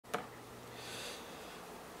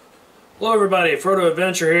Hello everybody, Frodo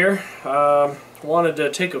Adventure here. Wanted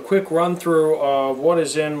to take a quick run through of what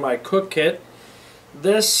is in my cook kit.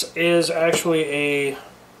 This is actually a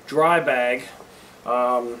dry bag.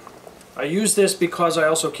 I use this because I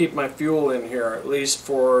also keep my fuel in here, at least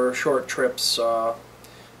for short trips, up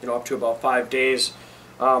to about 5 days.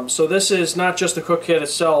 So this is not just the cook kit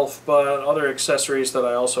itself, but other accessories that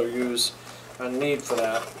I also use and need for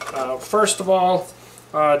that. First of all,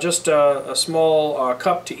 just a small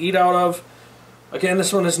cup to eat out of. Again,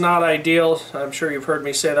 this one is not ideal. I'm sure you've heard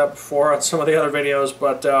me say that before on some of the other videos,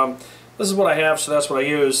 but this is what I have, so that's what I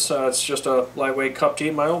use. It's just a lightweight cup to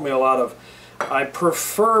eat my oatmeal out of. I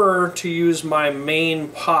prefer to use my main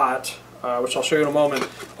pot, which I'll show you in a moment,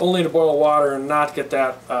 only to boil water and not get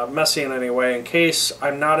that messy in any way, in case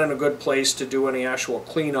I'm not in a good place to do any actual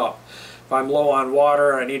cleanup. If I'm low on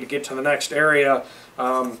water, I need to get to the next area,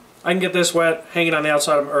 I can get this wet, hanging on the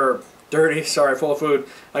outside of, or dirty, sorry, full of food.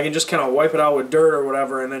 I can just kind of wipe it out with dirt or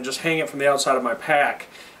whatever and then just hang it from the outside of my pack.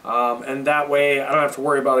 And that way I don't have to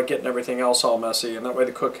worry about it getting everything else all messy, and that way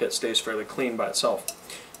the cook kit stays fairly clean by itself.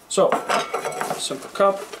 So, simple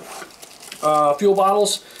cup. Fuel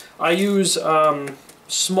bottles. I use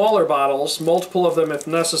smaller bottles, multiple of them if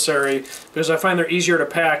necessary, because I find they're easier to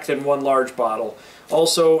pack than one large bottle.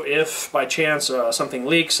 Also, if by chance something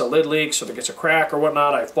leaks, a lid leaks, or there gets a crack or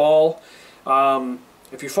whatnot, I fall.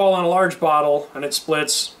 If you fall on a large bottle and it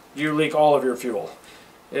splits, you leak all of your fuel.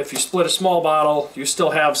 If you split a small bottle, you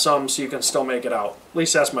still have some, so you can still make it out. At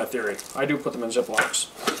least that's my theory. I do put them in Ziplocs.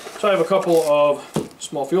 So I have a couple of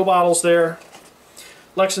small fuel bottles there.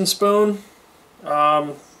 Lexan spoon.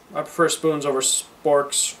 I prefer spoons over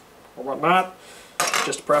sporks or whatnot.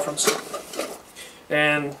 Just a preference.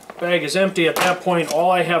 And the bag is empty. At that point,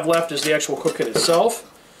 all I have left is the actual cook kit itself.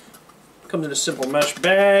 Comes in a simple mesh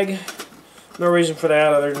bag. No reason for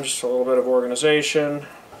that other than just a little bit of organization,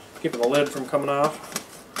 keeping the lid from coming off.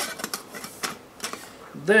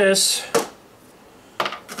 This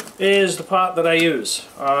is the pot that I use.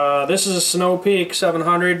 This is a Snow Peak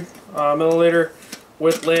 700 milliliter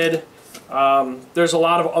with lid. There's a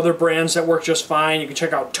lot of other brands that work just fine. You can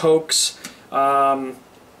check out Toaks.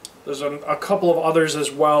 There's a couple of others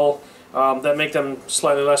as well that make them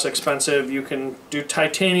slightly less expensive. You can do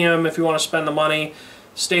titanium if you want to spend the money.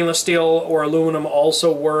 Stainless steel or aluminum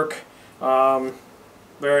also work.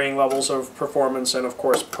 Varying levels of performance and of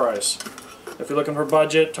course price. If you're looking for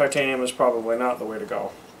budget, titanium is probably not the way to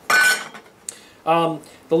go.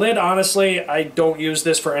 The lid, honestly, I don't use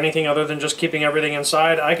this for anything other than just keeping everything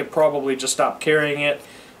inside. I could probably just stop carrying it.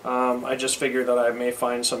 I just figure that I may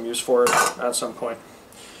find some use for it at some point.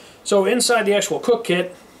 So inside the actual cook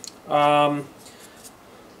kit, small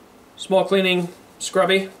cleaning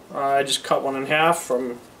scrubby. I just cut one in half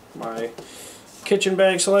from my kitchen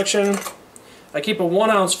bag selection. I keep a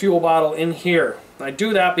 1 ounce fuel bottle in here. I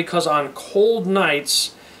do that because on cold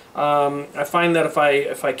nights, I find that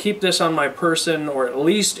if I keep this on my person, or at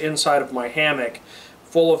least inside of my hammock,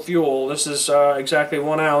 full of fuel, this is exactly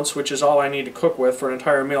 1 ounce, which is all I need to cook with for an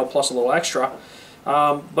entire meal plus a little extra.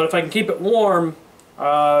 But if I can keep it warm,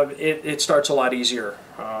 it starts a lot easier.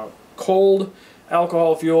 Cold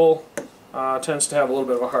alcohol fuel tends to have a little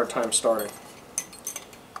bit of a hard time starting.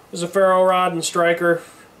 This is a ferro rod and striker.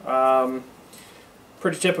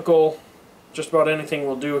 Pretty typical. Just about anything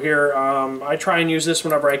will do here. I try and use this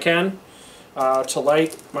whenever I can to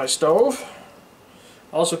light my stove.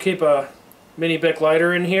 Also keep a mini Bic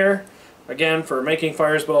lighter in here, again for making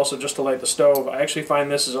fires, but also just to light the stove. I actually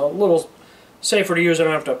find this is a little safer to use. I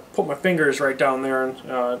don't have to put my fingers right down there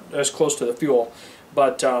and as close to the fuel.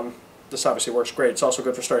 But this obviously works great. It's also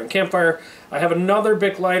good for starting a campfire. I have another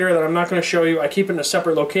Bic lighter that I'm not going to show you. I keep it in a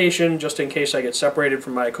separate location just in case I get separated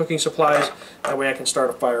from my cooking supplies. That way I can start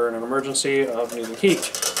a fire in an emergency of needing heat.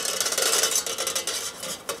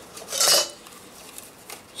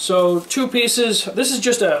 So 2 pieces. This is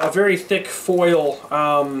just a very thick foil.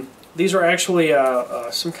 These are actually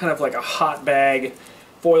some kind of like a hot bag,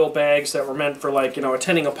 foil bags that were meant for, like,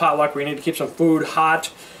 attending a potluck where you need to keep some food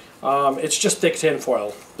hot. It's just thick tin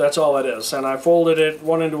foil. That's all it is. And I folded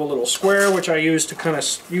one into a little square, which I use to kind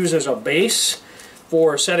of use as a base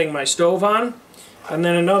for setting my stove on. And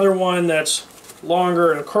then another one that's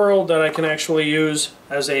longer and curled that I can actually use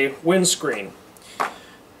as a windscreen.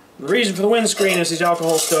 The reason for the windscreen is these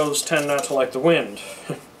alcohol stoves tend not to like the wind.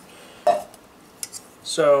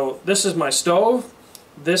 So this is my stove.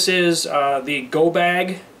 This is the Go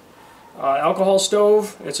Bag alcohol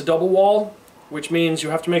stove. It's a double wall, which means you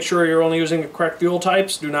have to make sure you're only using the correct fuel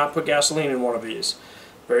types. Do not put gasoline in one of these.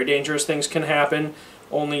 Very dangerous things can happen.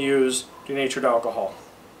 Only use denatured alcohol.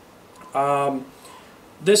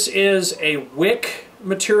 This is a wick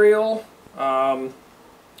material. I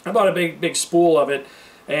bought a big spool of it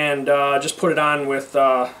and just put it on with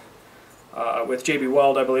JB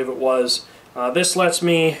Weld, I believe it was. This lets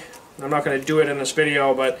me, I'm not going to do it in this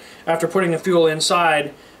video, but after putting the fuel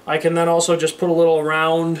inside, I can then also just put a little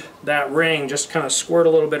around that ring, just kind of squirt a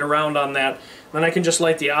little bit around on that. Then I can just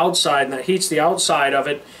light the outside, and that heats the outside of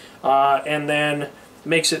it, and then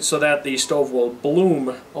makes it so that the stove will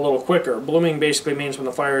bloom a little quicker. Blooming basically means when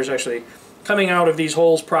the fire is actually coming out of these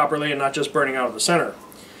holes properly and not just burning out of the center.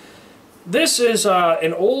 This is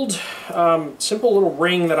an old, simple little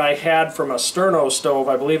ring that I had from a Sterno stove,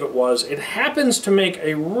 I believe it was. It happens to make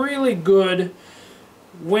a really good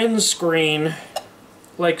windscreen,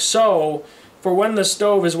 like so, for when the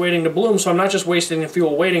stove is waiting to bloom, so I'm not just wasting the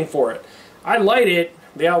fuel waiting for it. I light it,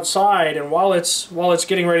 the outside, and while it's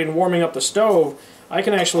getting ready and warming up the stove, I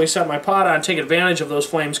can actually set my pot on, take advantage of those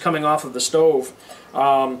flames coming off of the stove.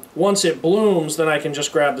 Once it blooms, then I can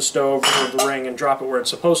just grab the stove, remove the ring, and drop it where it's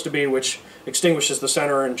supposed to be, which extinguishes the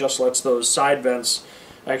center and just lets those side vents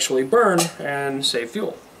actually burn and save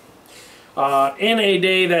fuel. In a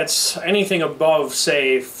day that's anything above,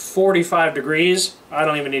 say, 45 degrees, I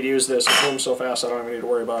don't even need to use this. It blooms so fast I don't even need to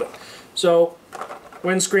worry about it. So,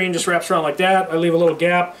 windscreen just wraps around like that. I leave a little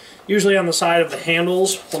gap, usually on the side of the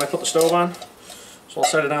handles when I put the stove on. So I'll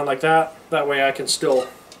set it on like that. That way I can still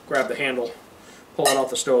grab the handle, pull it off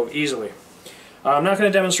the stove easily. I'm not going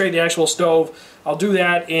to demonstrate the actual stove. I'll do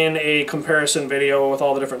that in a comparison video with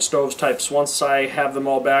all the different stoves types once I have them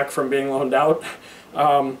all back from being loaned out.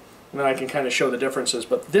 And then I can kind of show the differences.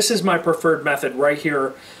 But this is my preferred method right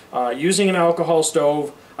here, using an alcohol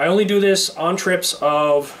stove. I only do this on trips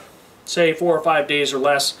of, say, 4 or 5 days or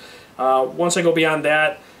less. Once I go beyond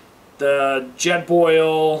that, the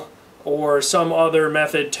Jetboil or some other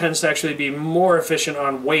method tends to actually be more efficient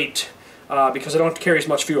on weight because I don't have to carry as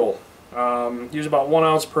much fuel. Use about 1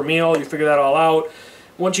 ounce per meal. You figure that all out.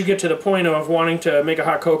 Once you get to the point of wanting to make a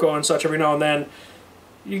hot cocoa and such every now and then,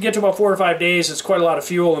 you get to about 4 or 5 days, it's quite a lot of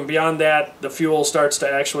fuel, and beyond that, the fuel starts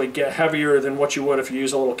to actually get heavier than what you would if you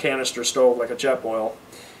use a little canister stove like a Jetboil.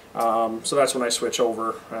 So that's when I switch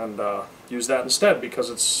over and use that instead because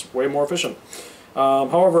it's way more efficient.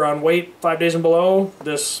 However, on weight 5 days and below,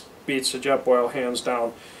 this beats a Jetboil hands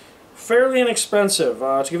down. Fairly inexpensive.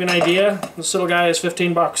 To give you an idea, this little guy is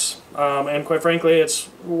 15 bucks. And quite frankly, it's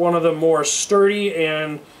one of the more sturdy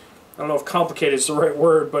and, I don't know if complicated is the right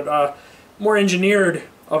word, but more engineered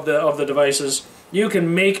of the devices. You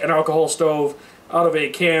can make an alcohol stove out of a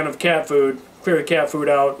can of cat food, clear the cat food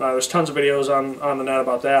out. There's tons of videos on the net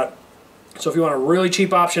about that. So if you want a really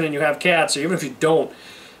cheap option and you have cats, or even if you don't,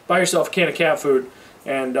 buy yourself a can of cat food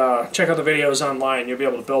and check out the videos online. You'll be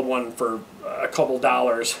able to build one for a couple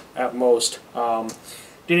dollars at most.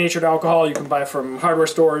 Denatured alcohol you can buy from hardware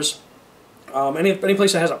stores, any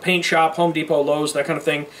place that has a paint shop, Home Depot, Lowe's, that kind of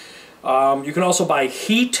thing. You can also buy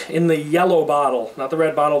heat in the yellow bottle, not the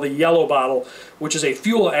red bottle, the yellow bottle, which is a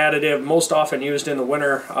fuel additive most often used in the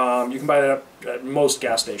winter. You can buy that at most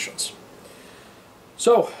gas stations.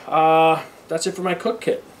 So, that's it for my cook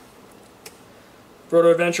kit. Frodo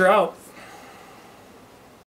Adventure out.